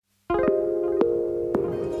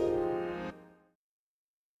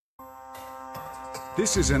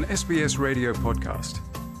This is an SBS radio podcast.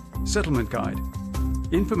 Settlement Guide.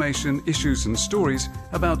 Information, issues and stories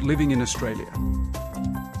about living in Australia.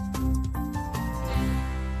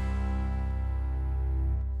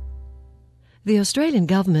 The Australian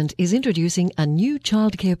Government is introducing a new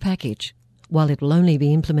childcare package. While it will only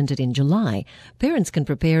be implemented in July, parents can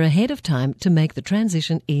prepare ahead of time to make the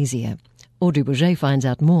transition easier. Audrey Bourget finds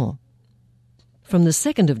out more. From the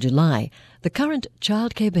 2nd of July, the current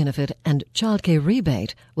childcare benefit and childcare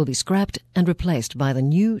rebate will be scrapped and replaced by the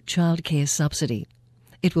new childcare subsidy.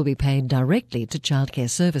 It will be paid directly to childcare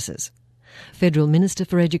services. Federal Minister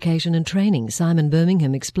for Education and Training, Simon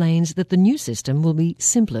Birmingham, explains that the new system will be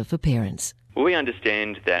simpler for parents. Well, we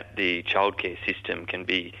understand that the childcare system can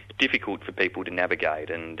be difficult for people to navigate,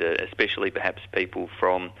 and especially perhaps people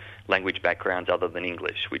from language backgrounds other than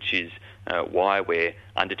English, which is why we're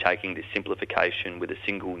undertaking this simplification with a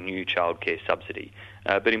single new childcare subsidy.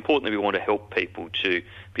 But importantly, we want to help people to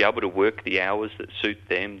be able to work the hours that suit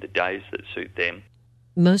them, the days that suit them.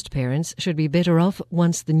 Most parents should be better off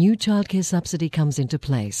once the new childcare subsidy comes into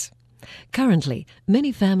place. Currently,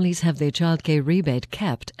 many families have their childcare rebate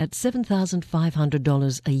capped at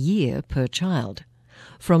 $7,500 a year per child.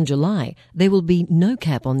 From July, there will be no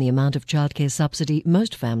cap on the amount of childcare subsidy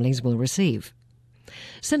most families will receive.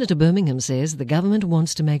 Senator Birmingham says the government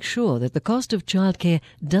wants to make sure that the cost of childcare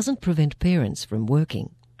doesn't prevent parents from working.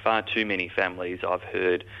 Far too many families, I've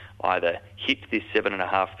heard, either hit this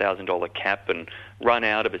 $7,500 cap and run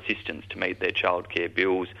out of assistance to meet their childcare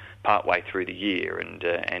bills partway through the year and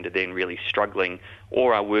are then really struggling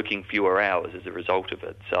or are working fewer hours as a result of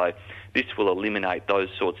it. So this will eliminate those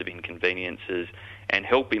sorts of inconveniences and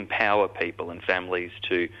help empower people and families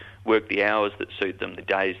to work the hours that suit them, the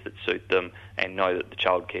days that suit them, and know that the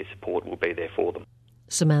childcare support will be there for them.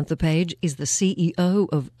 Samantha Page is the CEO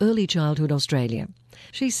of Early Childhood Australia.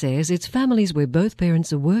 She says it's families where both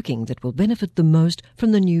parents are working that will benefit the most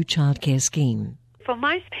from the new childcare scheme. For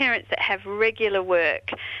most parents that have regular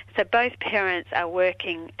work, so both parents are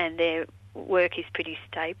working and their work is pretty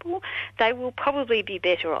stable, they will probably be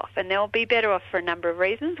better off, and they'll be better off for a number of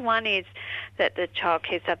reasons. One is that the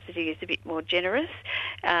childcare subsidy is a bit more generous.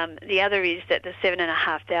 The other is that the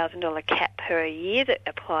 $7,500 cap per year that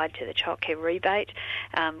applied to the childcare rebate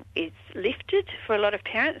is lifted for a lot of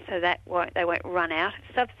parents, so that they won't run out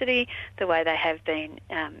of subsidy the way they have been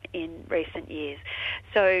in recent years.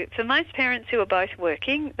 So for most parents who are both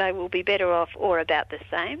working, they will be better off or about the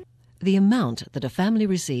same. The amount that a family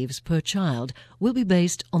receives per child will be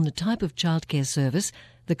based on the type of childcare service,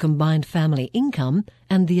 the combined family income,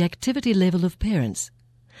 and the activity level of parents.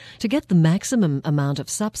 To get the maximum amount of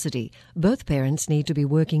subsidy, both parents need to be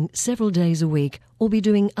working several days a week or be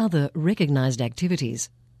doing other recognised activities.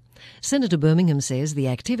 Senator Birmingham says the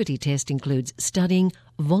activity test includes studying,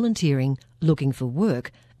 volunteering, looking for work,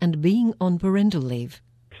 and being on parental leave.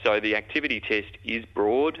 So the activity test is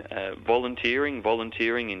broad, volunteering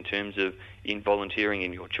in terms of volunteering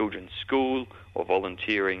in your children's school or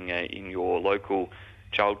volunteering in your local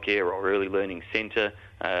childcare or early learning centre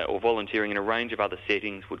or volunteering in a range of other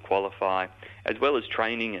settings would qualify, as well as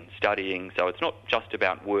training and studying. So it's not just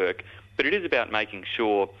about work, but it is about making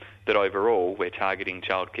sure that overall we're targeting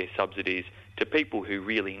childcare subsidies to people who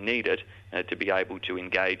really need it to be able to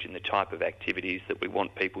engage in the type of activities that we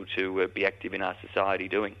want people to be active in our society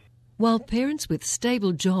doing. While parents with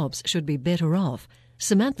stable jobs should be better off,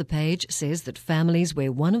 Samantha Page says that families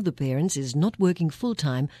where one of the parents is not working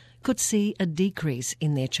full-time could see a decrease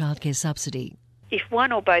in their childcare subsidy. If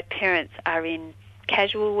one or both parents are in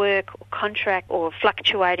casual work or contract or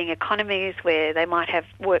fluctuating economies where they might have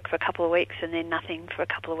work for a couple of weeks and then nothing for a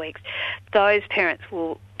couple of weeks, those parents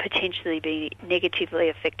will potentially be negatively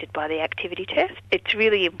affected by the activity test. It's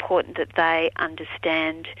really important that they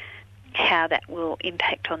understand how that will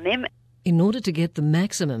impact on them. In order to get the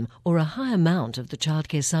maximum or a high amount of the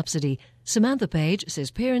childcare subsidy, Samantha Page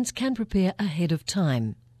says parents can prepare ahead of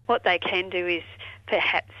time. What they can do is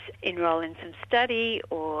perhaps enrol in some study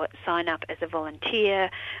or sign up as a volunteer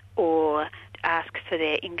or ask for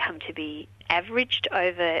their income to be averaged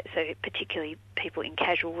over, so particularly people in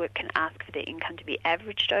casual work can ask for their income to be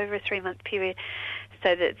averaged over a 3-month period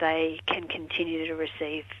so that they can continue to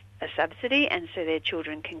receive a subsidy and so their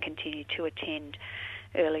children can continue to attend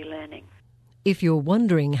early learning. If you're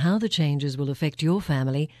wondering how the changes will affect your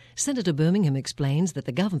family, Senator Birmingham explains that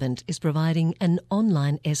the government is providing an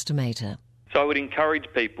online estimator. So I would encourage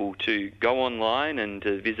people to go online and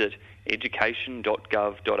visit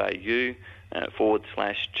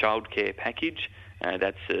education.gov.au/childcare package.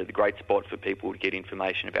 That's the great spot for people to get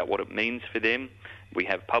information about what it means for them. We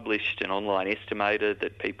have published an online estimator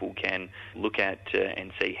that people can look at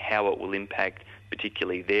and see how it will impact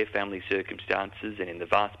particularly their family circumstances, and in the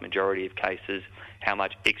vast majority of cases, how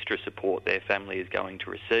much extra support their family is going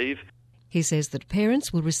to receive. He says that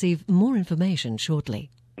parents will receive more information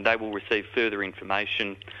shortly. They will receive further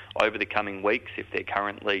information over the coming weeks. If they're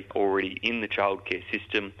currently already in the childcare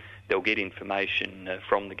system, they'll get information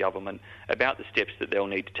from the government about the steps that they'll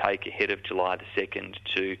need to take ahead of July the 2nd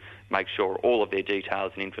to make sure all of their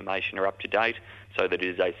details and information are up to date, so that it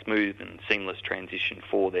is a smooth and seamless transition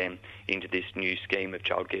for them into this new scheme of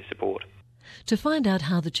childcare support. To find out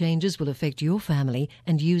how the changes will affect your family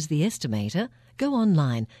and use the estimator, go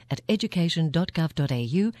online at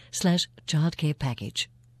education.gov.au/childcare package.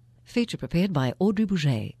 Feature prepared by Audrey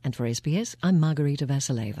Bouget, and for SBS, I'm Margarita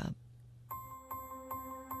Vasileva.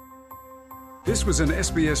 This was an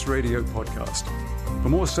SBS radio podcast. For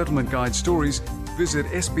more Settlement Guide stories, visit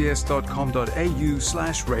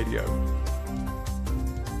sbs.com.au/radio.